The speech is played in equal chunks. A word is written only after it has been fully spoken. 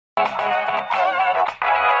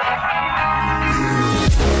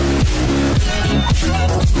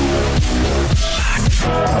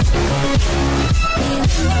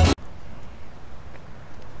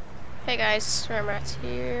Hey guys, Riverside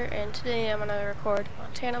here, and today I'm gonna record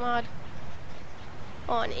Montana Mod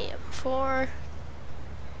on EM4.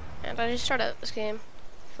 And I just started this game,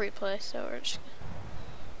 free play, so we're just gonna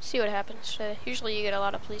see what happens today. Usually you get a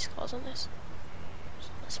lot of police calls on this.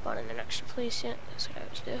 Just gonna spawn in an extra police unit, that's what I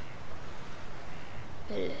always do.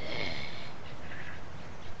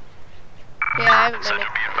 Yeah, I haven't been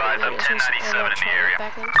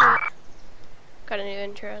back into it. Got a new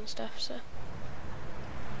intro and stuff, so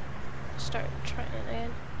start trying it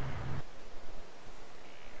again.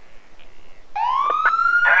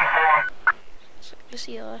 So just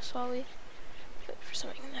ELS while we wait for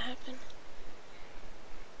something to happen.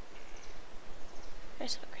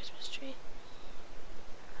 Nice little Christmas tree.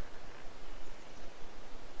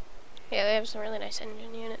 Yeah, they have some really nice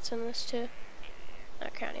engine units in this too.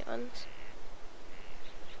 Not county ones.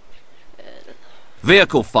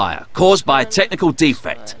 Vehicle fire caused by a technical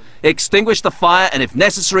defect. Extinguish the fire and if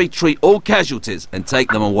necessary treat all casualties and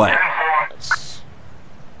take them away. Let's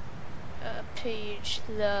page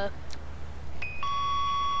the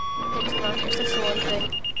volunteers. That's the one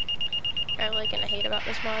thing I like and I hate about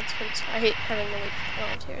this mod, since I hate having the weak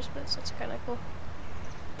volunteers, but it's kind of cool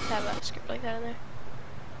to have a script like that in there.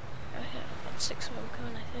 I have about 6 of them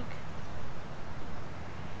coming, I think.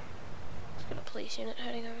 Let's get a police unit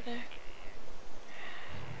heading over there.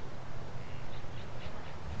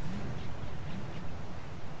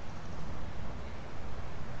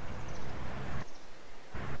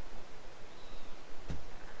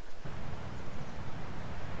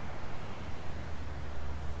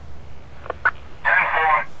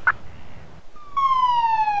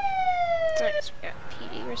 Nice, we got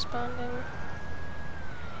PD responding.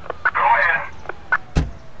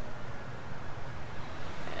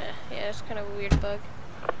 Yeah, it's kind of a weird bug.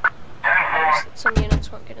 Some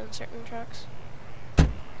units won't get in certain trucks.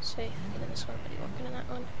 See, get in this one, but you won't get in that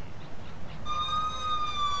one.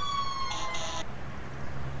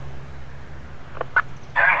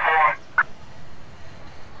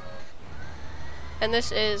 And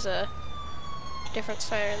this is a different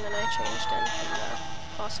siren than I changed in from the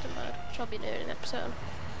Boston mod, which I'll be doing an episode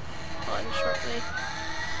on shortly.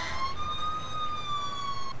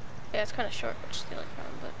 Yeah, it's kind of short, which is the only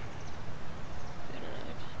problem, but we got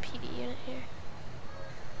another PD unit here.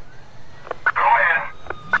 Go ahead.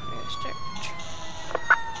 Start.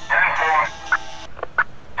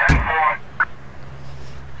 10-4.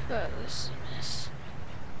 Oh, this is a mess.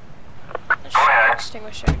 Let's shoot the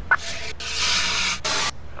extinguisher.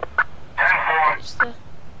 10-4. Use the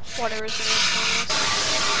water reservoir on this.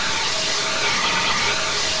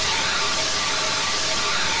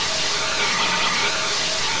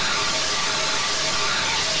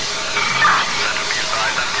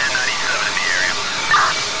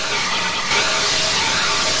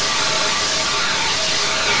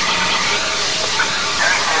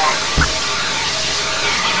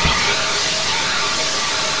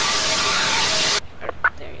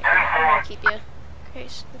 There you go. I'm gonna keep you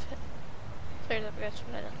crazy if it clears up. That's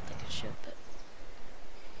what I don't think it should, but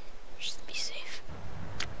just be safe.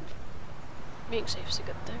 Being safe is a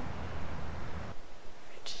good thing.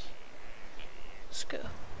 Right. Let's go.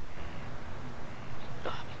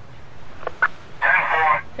 Oh.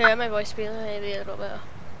 10-4. Yeah, my voice be maybe a little bit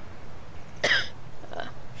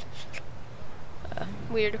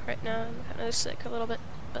weird right now. I'm kind of sick a little bit,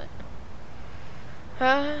 but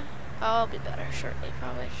I'll be better shortly.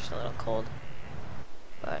 Probably just a little cold,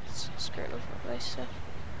 but it's screwing with my voice. So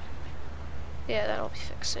yeah, that'll be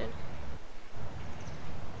fixed soon.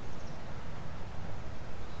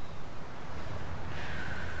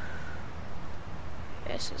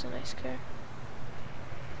 Yeah, this is a nice car.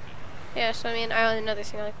 Yeah, so I mean, another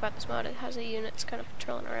thing I like about this mod, it has a units kind of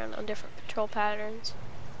patrolling around on different patrol patterns.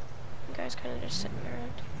 The guys kind of just sitting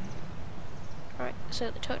around. Alright,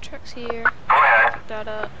 so the tow truck's here. Go ahead. Pick that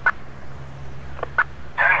up.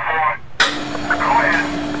 10-4. Go ahead.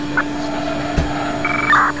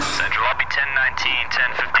 Central, I'll be 1019,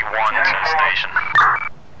 1051 to the station.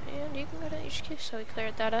 And you can go to HQ, so we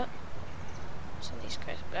cleared that up. Send these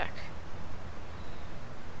guys back.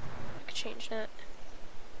 I could change that.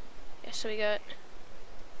 Yeah, so we got...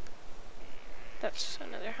 That's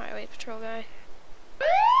another highway patrol guy.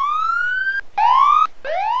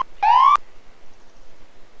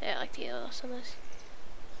 Yeah, I like the ELS on this,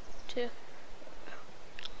 too.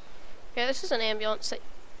 Yeah, this is an ambulance. That,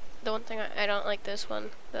 the one thing I don't like this one,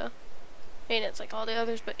 though. I mean, it's like all the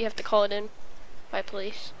others, but you have to call it in by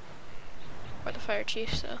police. Or the fire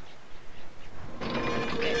chief, so...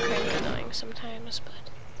 It's kind of annoying sometimes, but...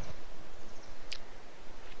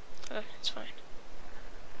 it's fine.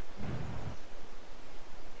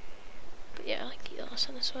 Yeah, I like the yellows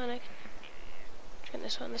on this one. I can turn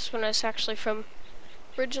this one. This one is actually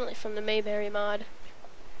originally from the Mayberry Mod.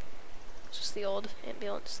 It's just the old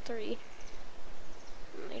Ambulance 3.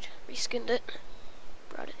 And they reskinned it,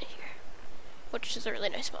 brought it here. Which is a really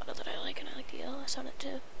nice model that I like, and I like the yellows on it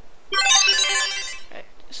too. Alright,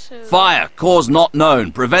 so... Fire, cause not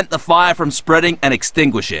known. Prevent the fire from spreading and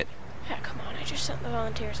extinguish it. Yeah, come on, I just sent the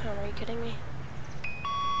volunteers home, are you kidding me?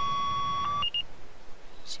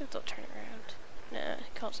 See if they'll turn around. Nah,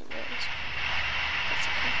 it calls them names. That's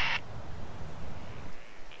okay.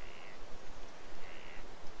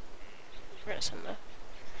 We're gonna send the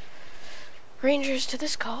Rangers to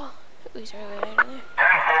this call. Ooh, he's really right over there.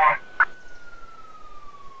 10-4.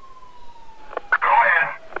 Go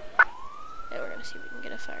ahead. Yeah, we're gonna see if we can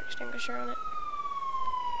get a fire extinguisher on it.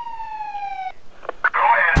 Go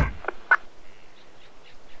ahead.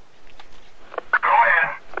 Go ahead.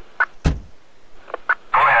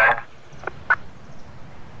 Go ahead.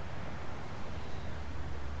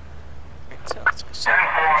 Alright, so let's go send the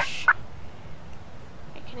 10-4. brush. Are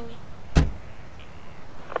you kidding me? 10-4.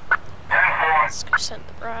 Let's go send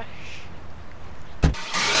the brush.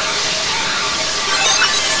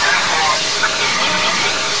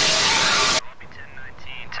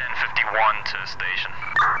 10:51 to station.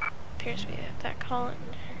 Appears we have that call under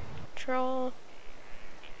control.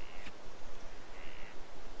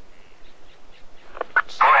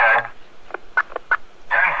 Go ahead.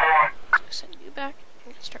 10-4. Let's go send you back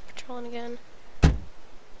and start patrolling again.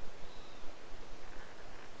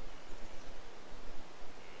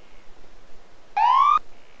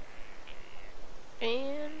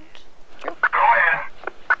 And patrol. Go ahead.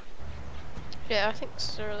 Yeah, I think this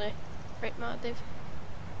is a really great mod. They've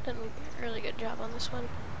done a really good job on this one.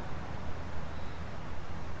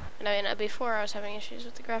 And I mean, before I was having issues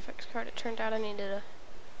with the graphics card, it turned out I needed to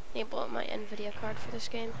enable my NVIDIA card for this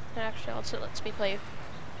game. It actually also lets me play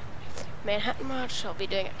Manhattan Mod, so I'll be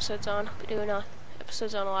doing episodes on. I'll be doing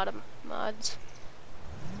episodes on a lot of mods.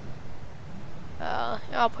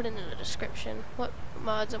 I'll put in the description what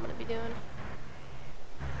mods I'm going to be doing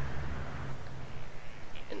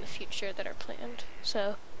in the future that are planned.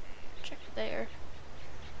 So check it there.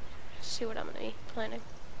 See what I'm going to be planning.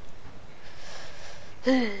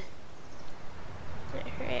 Here I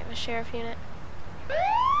have a sheriff unit.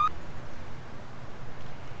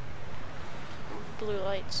 Blue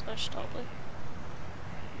lights, not all blue.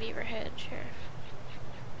 Beaverhead sheriff.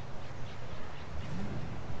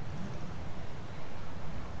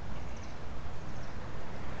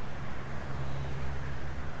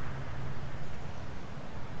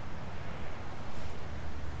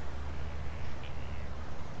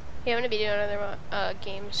 Yeah, I'm gonna be doing other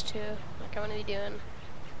games too. Like I'm gonna be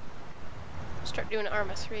start doing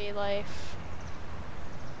Arma 3 Life.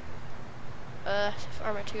 If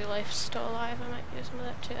Arma 2 Life's still alive, I might do some of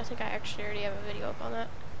that too. I think I actually already have a video up on that.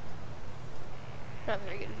 Not a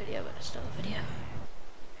very good video, but it's still a video.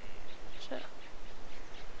 So.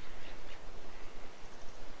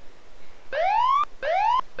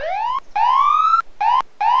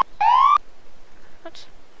 What?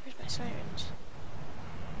 Where's my sirens?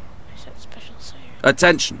 I said special siren.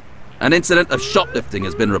 Attention. An incident of shoplifting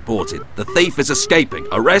has been reported. The thief is escaping.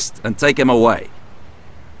 Arrest and take him away.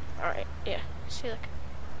 Alright, yeah. See, look.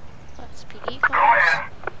 Lots of PD Go calls.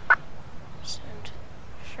 ahead. Send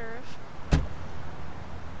sheriff.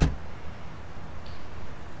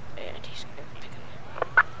 And he's gonna pick him.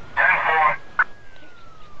 10-4.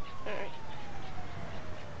 Alright.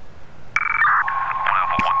 1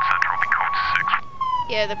 Alpha 1 Central, be code 6.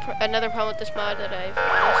 Yeah, another problem with this mod that I've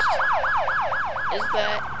noticed is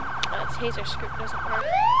that its taser script doesn't work.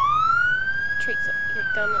 Treats it like a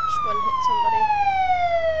gun that just one-hit somebody.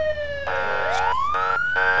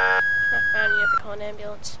 Knock down, you have to call an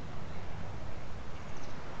ambulance.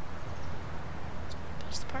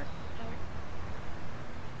 Past the park.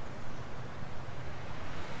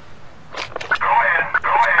 Go ahead. Go ahead. Go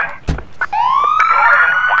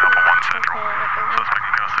ahead. 1 Alpha 1 Central. Suspect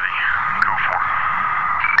in custody. Go for it.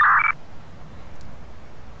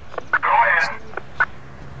 Go ahead.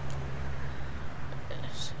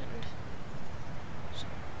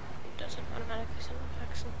 It doesn't automatically send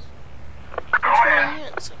vaccines. Go ahead.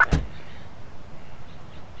 Units, okay.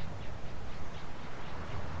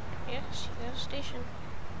 Yes, you go station.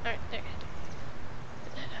 Alright, there.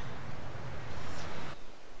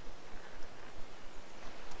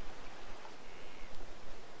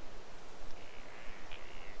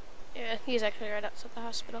 Yeah, he's actually right outside the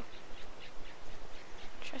hospital.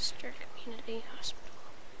 Chester Community Hospital.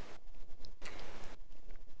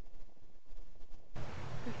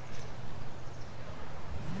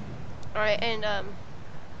 Alright, and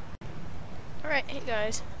Alright, hey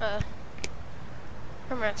guys,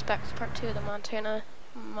 Rats back to part 2 of the Montana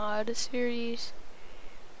Mod series.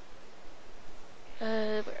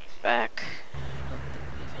 We're back. I don't think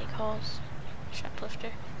we have any calls.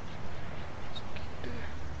 Shoplifter.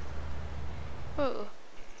 Whoa.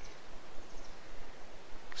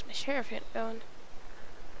 Where's my sheriff yet going?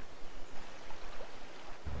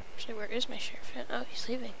 Actually, where is my sheriff yet? Oh, he's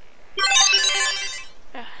leaving.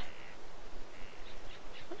 Ah.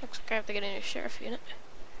 Looks like I have to get a new sheriff unit.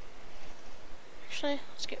 Actually,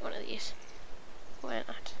 let's get one of these. Why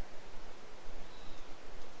not?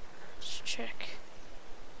 Let's check.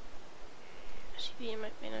 CV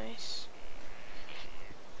might be nice.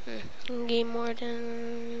 Game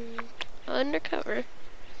warden undercover.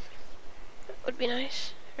 That would be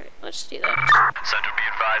nice. Alright, let's do that. Central, be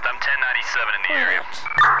advised, I'm 1097 in the Why area.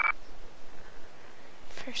 not?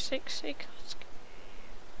 For sake's sake, let's get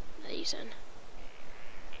these in.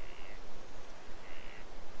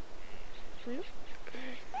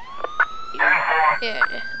 Yeah,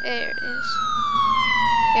 there it is.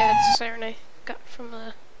 Yeah, it's the siren I got from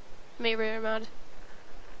the Mayberry Mod.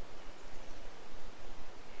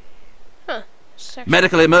 Huh.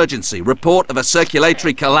 Medical emergency. Report of a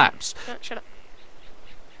circulatory collapse. Oh, shut up.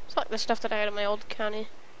 It's like the stuff that I had in my old county.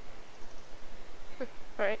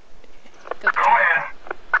 Alright. Go ahead.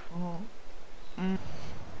 Alright,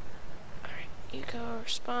 you go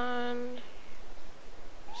respond.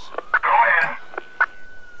 Go ahead.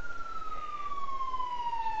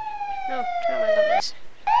 No, turn on my levels.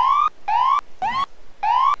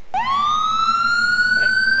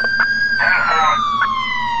 10-4.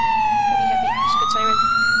 Pretty heavy. It's good siren.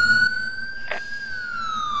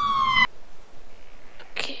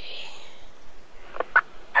 Okay.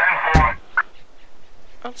 10-4.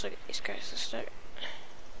 Also get these guys to start.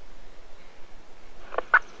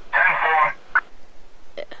 10-4.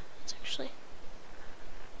 Yeah, let's actually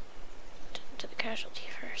tend to the casualty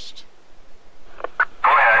first. Go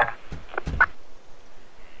ahead.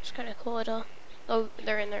 It's kind of cool at all. Oh,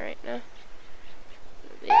 they're in there right now.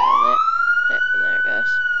 Yeah, and there it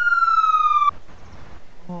goes.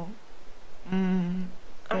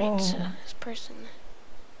 Alright, so this person,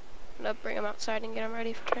 I'm gonna bring them outside and get them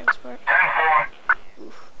ready for transport. 10-4.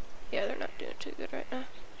 Oof. Yeah, they're not doing too good right now.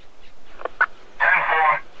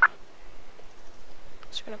 10-4.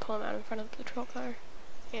 So we're gonna pull them out in front of the patrol car,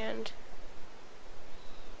 and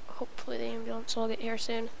hopefully the ambulance will get here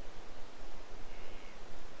soon.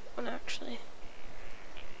 Well, no, actually,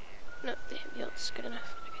 no, the ambulance is good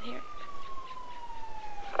enough. I can hear it.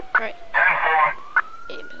 Alright,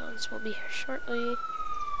 10-4. ambulance will be here shortly.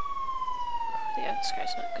 Yeah, this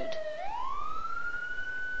guy's not good.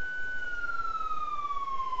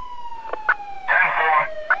 10-4.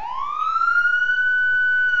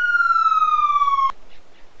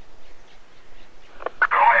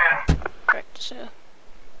 Go ahead. Right, so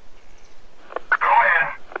Go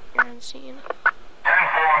ahead. you're on scene.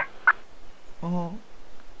 10-4.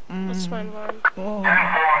 Let's find one.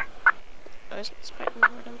 10-4. Oh, isn't spiking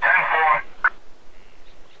for them? 10-4.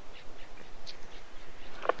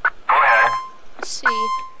 Go ahead. Let's see,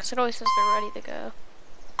 because it always says they're ready to go.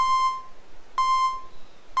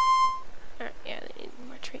 Alright, yeah, they need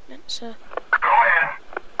more treatment, so Go ahead.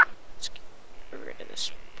 let's get rid of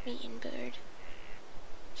this mean bird.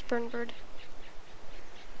 Spurn bird.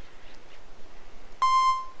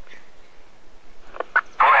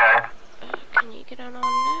 Go ahead. Can you get on now?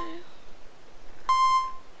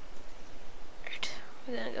 Right,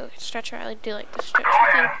 we're gonna go stretcher. I do like the stretcher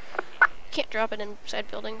Go thing. ahead. Can't drop it inside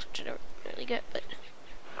buildings, which I don't really get, but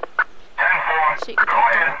 10-4. so you can Go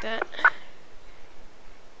drop it ahead. like that.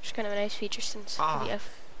 It's kind of a nice feature since we have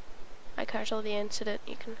high casualty incident.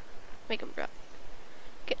 You can make them drop.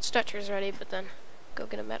 Get stretchers ready, but then go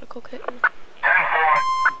get a medical kit and 10-4.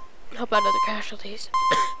 help out other casualties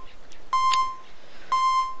at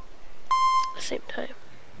the same time.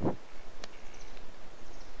 10-4.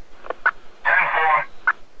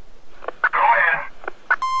 Go ahead.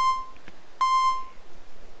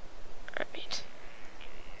 Alright.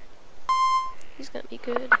 He's gonna be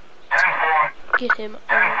good. 10-4. Get him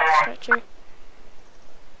on the stretcher.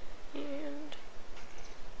 And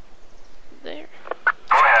there.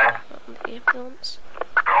 Go ahead. On the ambulance.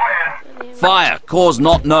 Go ahead. And the ambulance. Fire. Cause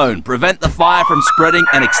not known. Prevent the fire from spreading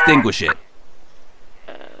and extinguish it.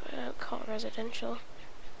 I don't call it residential.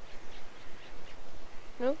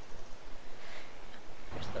 Nope.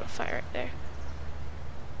 There's a little fire right there.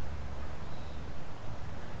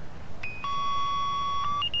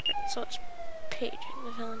 Alright, so it's paging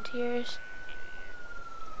the volunteers.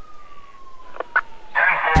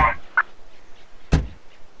 10-4.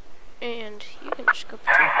 And you can just go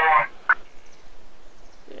 10-4.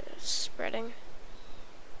 Spreading.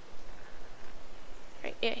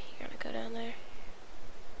 Right, yeah, you're gonna go down there.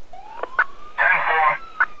 10-4.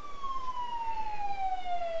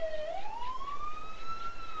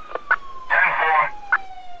 10-4.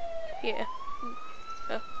 Yeah.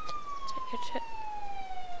 Oh, take your tip.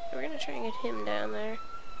 We're gonna try and get him down there.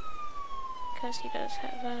 Because he does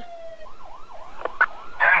have a...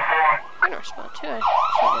 10-4. runner spot too, I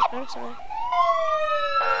should have noticed something.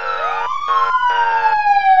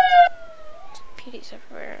 PD's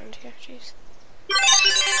everywhere around here, jeez.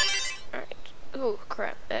 Alright. Ooh,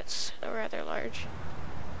 crap, that's a rather large.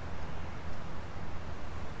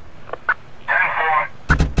 10-4.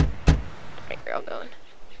 Right, you're all going.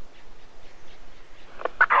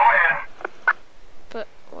 Go ahead. But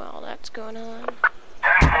while that's going on,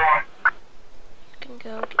 10-4. you can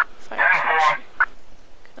go get a fire extinguisher.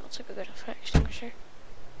 You can also go get a fire extinguisher.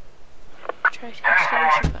 Try to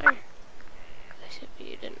extinguish your fire. If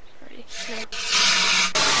you didn't already know.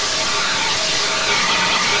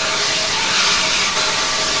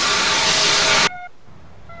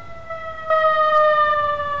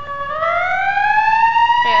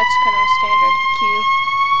 Yeah, it's kind of a standard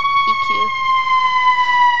EQ.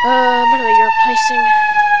 By the way, you're replacing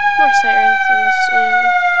more sirens in this soon.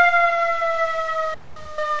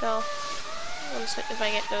 Well, once if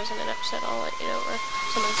I get those in an episode, I'll let you know where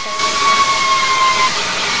some of the sirens are.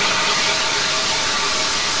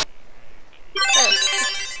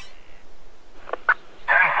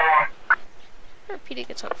 10-4. Or PD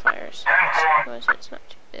gets on fires. 10-4. Otherwise, it's not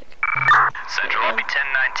too big. Central, it'll be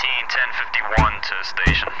 10:19, 10:51 to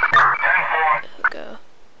station. 10-4. Go.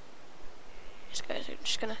 These guys are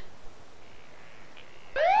just gonna...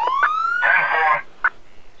 10-4.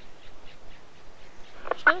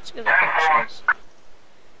 So let's go the directions.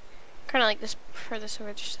 Kinda like this, prefer this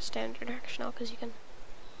over just a standard directional, because you can...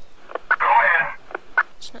 Go ahead.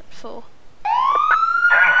 it's not full.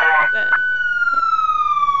 10-4. But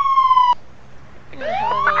you're gonna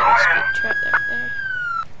have a really good speed trap there.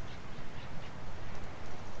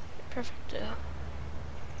 Perfect.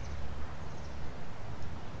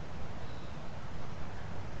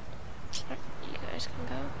 So you guys can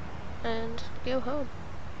go and go home.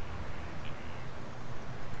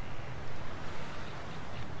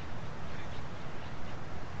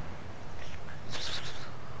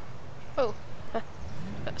 Oh,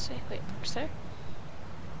 let's see. Wait, what's there?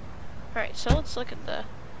 Alright, so let's look at the...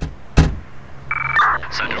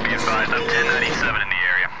 Central, be advised, I'm 1097 in the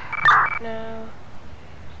area. No.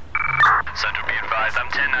 Central, be advised, I'm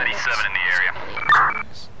 1097 in the area.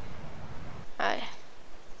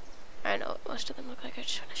 I know what most of them look like. I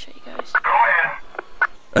just want to show you guys. Go ahead.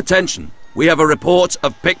 Attention. We have a report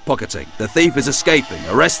of pickpocketing. The thief is escaping.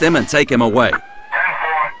 Arrest him and take him away. 10-4.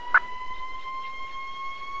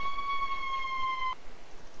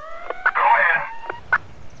 Go ahead.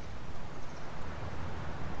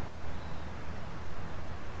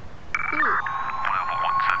 Ooh. Level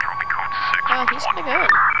 1 Central, be code 6. Oh, he's kinda going.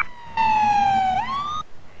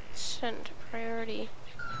 Send priority.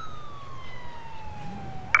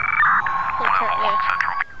 Yeah.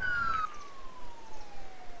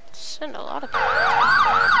 Send a lot of people.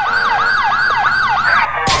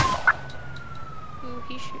 Ooh,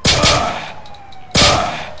 he shoots.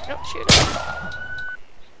 Don't shoot him.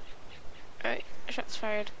 Alright, shots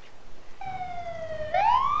fired.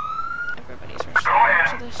 Everybody's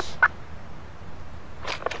responding to this.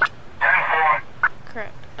 10-4.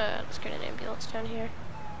 Crap. Let's get an ambulance down here.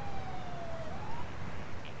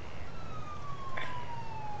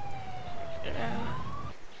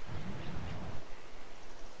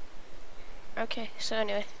 Okay, so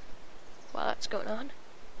anyway, while that's going on,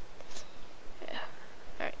 yeah.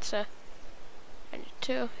 Alright, so I need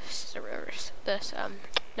to. This is a reverse. This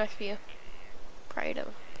Northview, Pride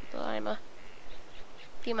of Lima,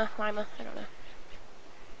 I don't know.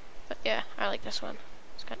 But yeah, I like this one.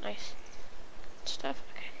 It's got nice stuff.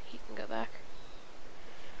 Okay, you can go back.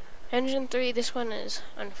 Engine 3. This one is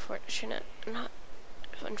unfortunately not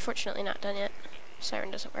done yet.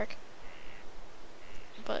 Siren doesn't work.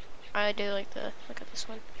 But I do like the look at this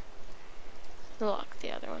one. Lock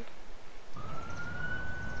the other one.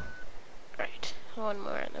 Right, one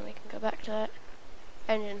more and then we can go back to that.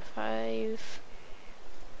 Engine 5.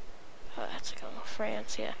 Oh, that's like a little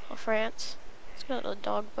France, yeah. Little France. It's got a little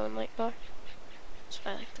dog bone like bar. That's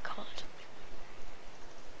what I like to call it.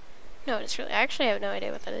 No, it's really, I actually have no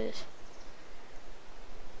idea what that is.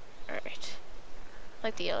 Alright.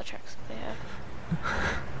 Like the yellow trucks that they have.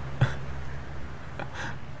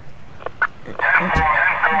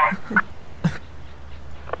 10-4.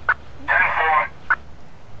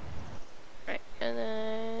 Right, and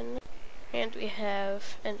then, and we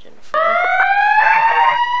have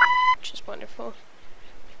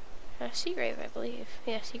Seagrave, I believe.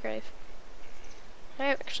 Yeah, Seagrave. I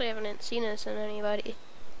actually haven't seen this in any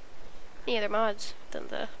other mods than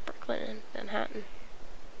the Brooklyn and Manhattan.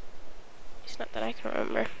 It's not that I can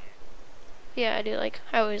remember. Yeah,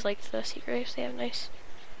 I always liked the Seagraves. They have nice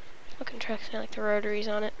looking trucks, and I like the rotaries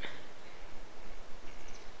on it.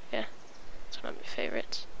 Yeah, it's one of my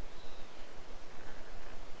favorites.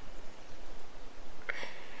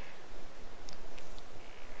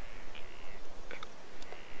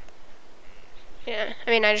 Yeah, I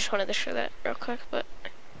mean, I just wanted to show that real quick, but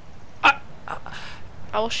I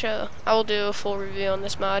will do a full review on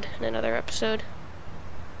this mod in another episode.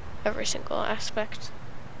 Every single aspect.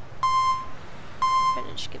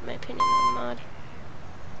 I just give my opinion on the mod.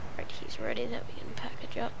 Alright, he's ready that we can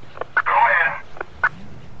package up. Go ahead.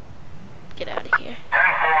 Get out of here.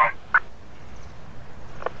 10-4.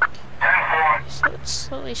 10-4. So let's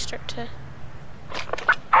slowly start to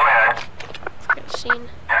Go ahead. get a scene.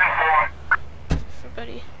 10-4.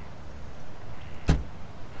 Everybody.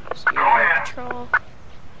 So you're on patrol.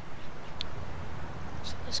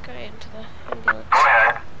 Send this guy into the ambulance. Go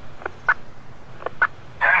ahead.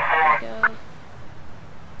 There 10-4. we go.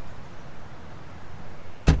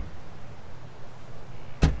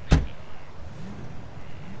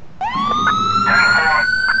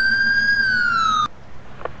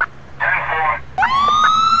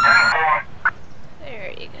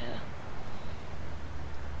 There you go.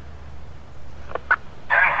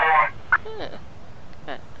 Oh,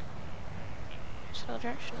 good. Still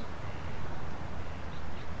directional.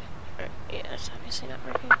 Alright, yeah, it's obviously not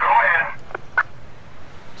working. Go ahead.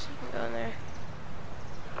 So you can go in there.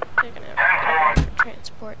 They're gonna have to get for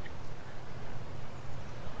transport.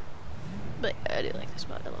 But yeah, I do like this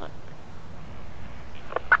mod a lot.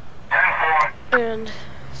 10-4. And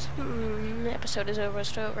the episode is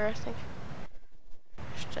almost over, I think.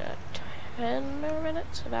 Just 10 more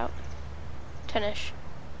minutes, about 10-ish.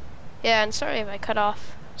 Yeah, and sorry if I cut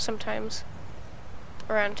off sometimes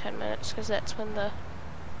around 10 minutes, because that's when the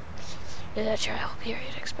trial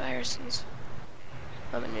period expires, since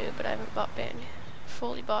I'm a noob, but I haven't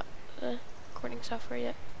fully bought the recording software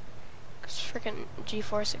yet. Because frickin'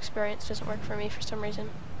 GeForce Experience doesn't work for me for some reason.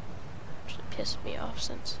 Which pissed me off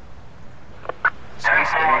since it's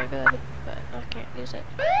supposed to be really good, but I can't use it.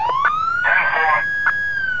 10-4.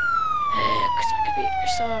 Cause I could beat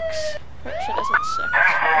your socks. Actually, doesn't suck.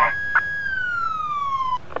 10-4.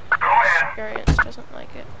 Go ahead. Experience doesn't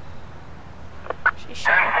like it. She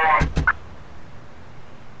should. 10-4.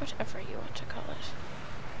 Whatever you want to call it.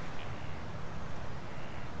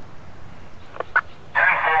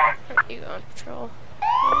 10-4. Where you go on patrol?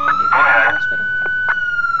 And you go to the hospital.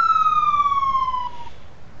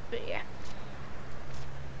 But yeah.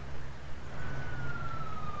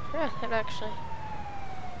 Yeah, that actually.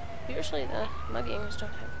 Usually the muggings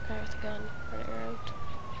don't have a guy with a gun running around.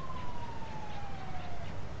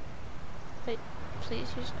 Wait,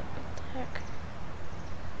 please use it. What the heck?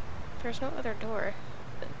 There's no other door.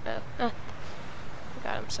 Oh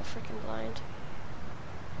god, I'm so freaking blind.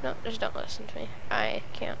 No, just don't listen to me. I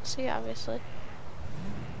can't see, obviously.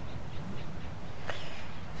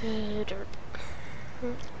 Dirt.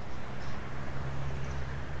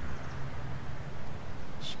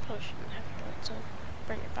 Probably shouldn't have lights on.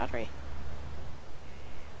 Burn your battery.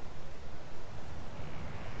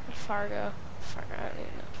 Fargo. I don't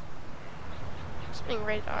even know. Something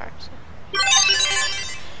rated R. So.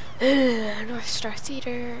 North Star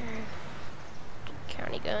Theater.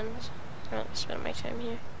 County guns. I don't spend my time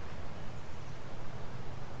here.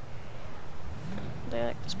 They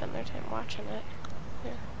like to spend their time watching it.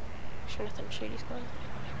 Yeah. Sure nothing shady's going.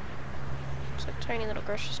 It's a tiny little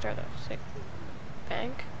grocery store though. It's like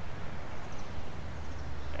bank.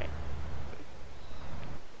 Alright.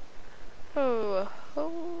 Oh,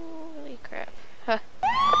 holy crap. Huh.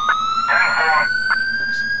 10-4.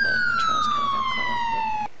 Looks like the patrol's kind of got caught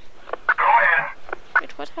up. Go ahead.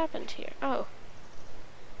 Wait, what happened here? Oh.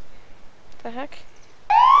 What the heck?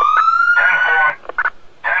 10-4.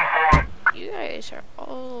 10-4. You guys are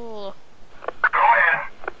all Go ahead.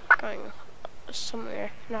 going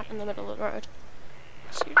somewhere, not in the middle of the road.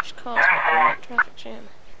 So you just caused a traffic jam.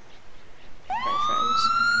 My friends.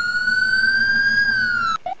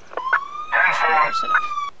 10-4. Set up.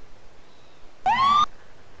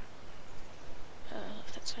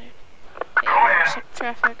 Left that side. Hey, Go ahead. stop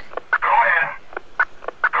traffic. Go ahead.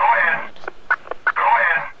 Go ahead. God. Go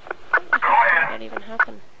ahead. How the heck did that even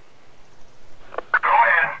happen? Go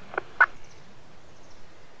ahead.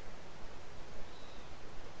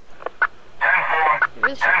 10-4. You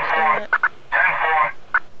really should be doing that. 10-4.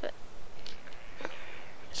 But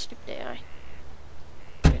stupid AI.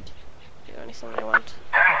 Could do anything they want.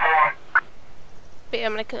 10-4. But yeah,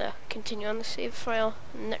 I'm gonna continue on the save file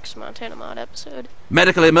next Montana Mod episode.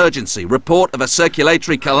 Medical emergency. Report of a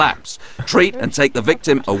circulatory collapse. Treat and take the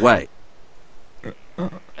victim away.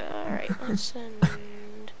 Alright, let's send...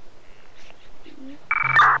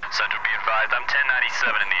 Central, be advised, I'm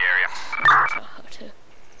 1097 in the area. Tahoe too.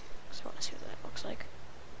 So I want to see what that looks like.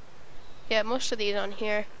 Yeah, most of these on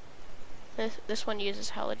here. This one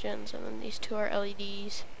uses halogens, and then these two are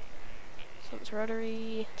LEDs. This one's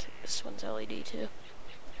rotary. This one's LED too.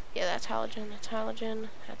 Yeah, that's halogen. That's halogen.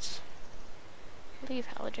 That's, I believe,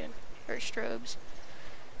 halogen or strobes.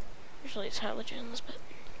 Usually it's halogens, but.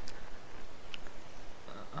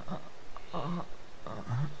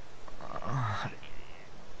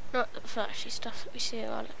 Not the flashy stuff that we see a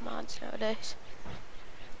lot of mods nowadays.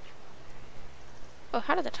 Oh,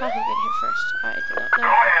 how did the Tahoe get here first? I do not Go know.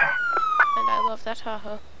 ahead. And I love that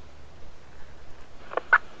Tahoe.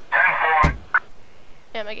 10-4.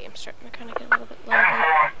 Yeah, my game's starting to kind of get a little bit low.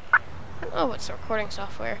 10-4. Oh, it's the recording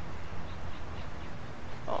software.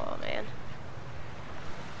 Oh, man.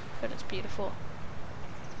 But it's beautiful.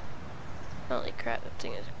 Holy crap, that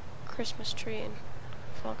thing is a Christmas tree and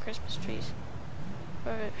fall Christmas trees.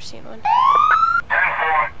 I've ever seen one.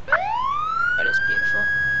 10-4. But it's beautiful.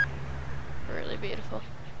 Really beautiful.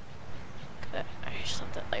 Look at that. I just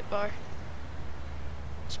love that light bar.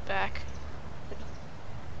 It's back.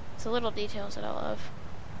 It's the little details that I love.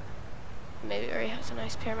 Mayberry has a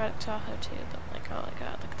nice paramedic Tahoe too, but like, oh my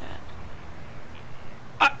god, look at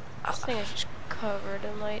that. This thing is just covered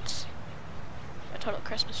in lights. A total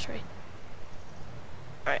Christmas tree.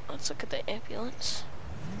 Alright, let's look at the ambulance.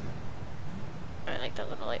 I like that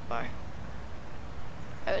little light bar.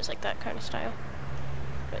 I always like that kind of style.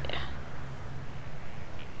 But yeah.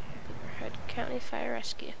 Riverside County Fire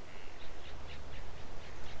Rescue.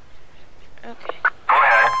 Okay. Go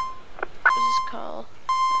ahead. What does this call?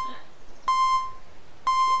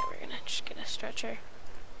 Yeah, we're gonna just get a stretcher.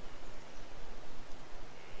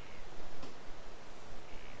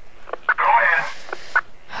 Go ahead.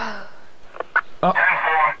 10-4. Go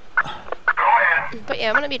ahead. But yeah,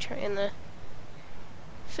 I'm gonna be trying to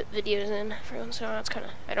fit videos in every once in a while. It's kind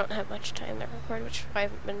of, I don't have much time to record, which I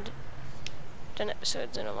haven't been done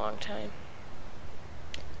episodes in a long time.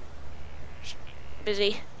 Just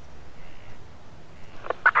busy.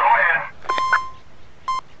 Go ahead.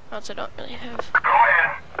 Also, don't really have Go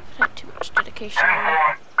ahead. had too much dedication in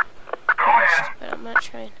 10-4. Go this, ahead. but I'm not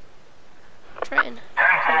trying. Trying to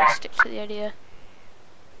kind 10-4. of stick to the idea.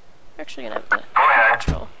 We're actually gonna have the Go ahead.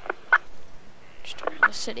 patrol just around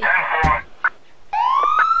the city. 10-4.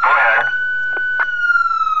 Go ahead.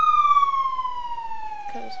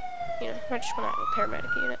 Because, you know, I just want to have a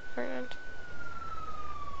paramedic unit around.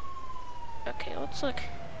 Okay, let's look.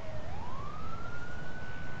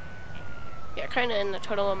 Yeah, kind of in the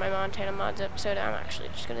total of my Montana Mods episode, I'm actually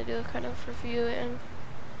just going to do a kind of review and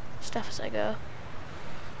stuff as I go.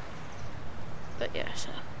 But yeah, so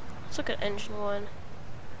let's look at engine 1.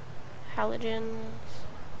 Halogens.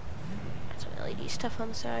 Got some LED stuff on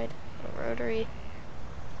the side. A rotary.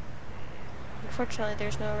 Unfortunately,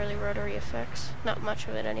 there's no really rotary effects. Not much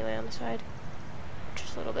of it anyway on the side.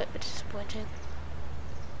 Just a little bit disappointing.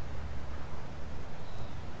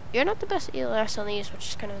 You're not the best ELS on these, which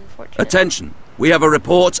is kind of unfortunate. Attention. We have a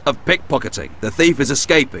report of pickpocketing. The thief is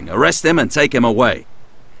escaping. Arrest him and take him away.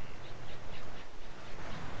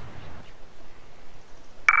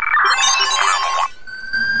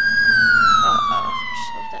 Uh-oh.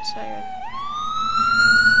 Just love that siren.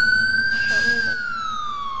 Not moving.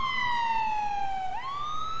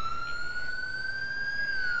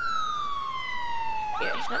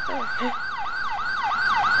 Yeah, he's not there.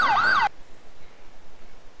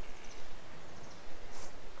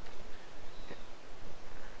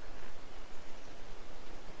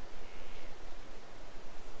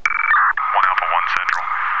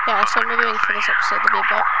 Yeah, so I'm reviewing for this episode to be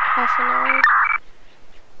about half an hour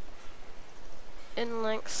in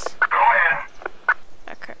length. Go ahead.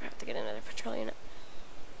 Oh crap, I have to get another patrol unit.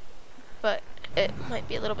 But it might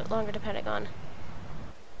be a little bit longer depending on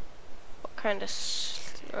what kind of,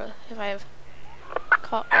 if I have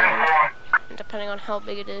caught land, 10-4. and depending on how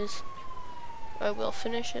big it is, I will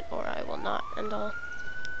finish it or I will not, and I'll...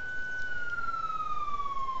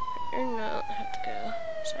 Or no, I have to go.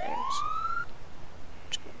 Sirens.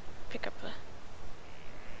 Just gonna pick up a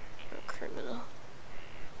criminal.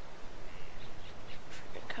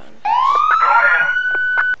 Freaking convicts. Go ahead.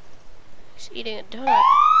 He's eating a donut.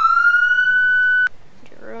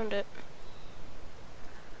 You ruined it.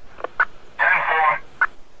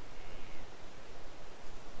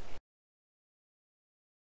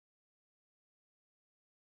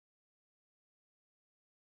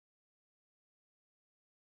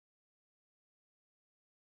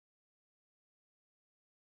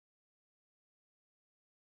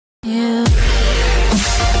 you.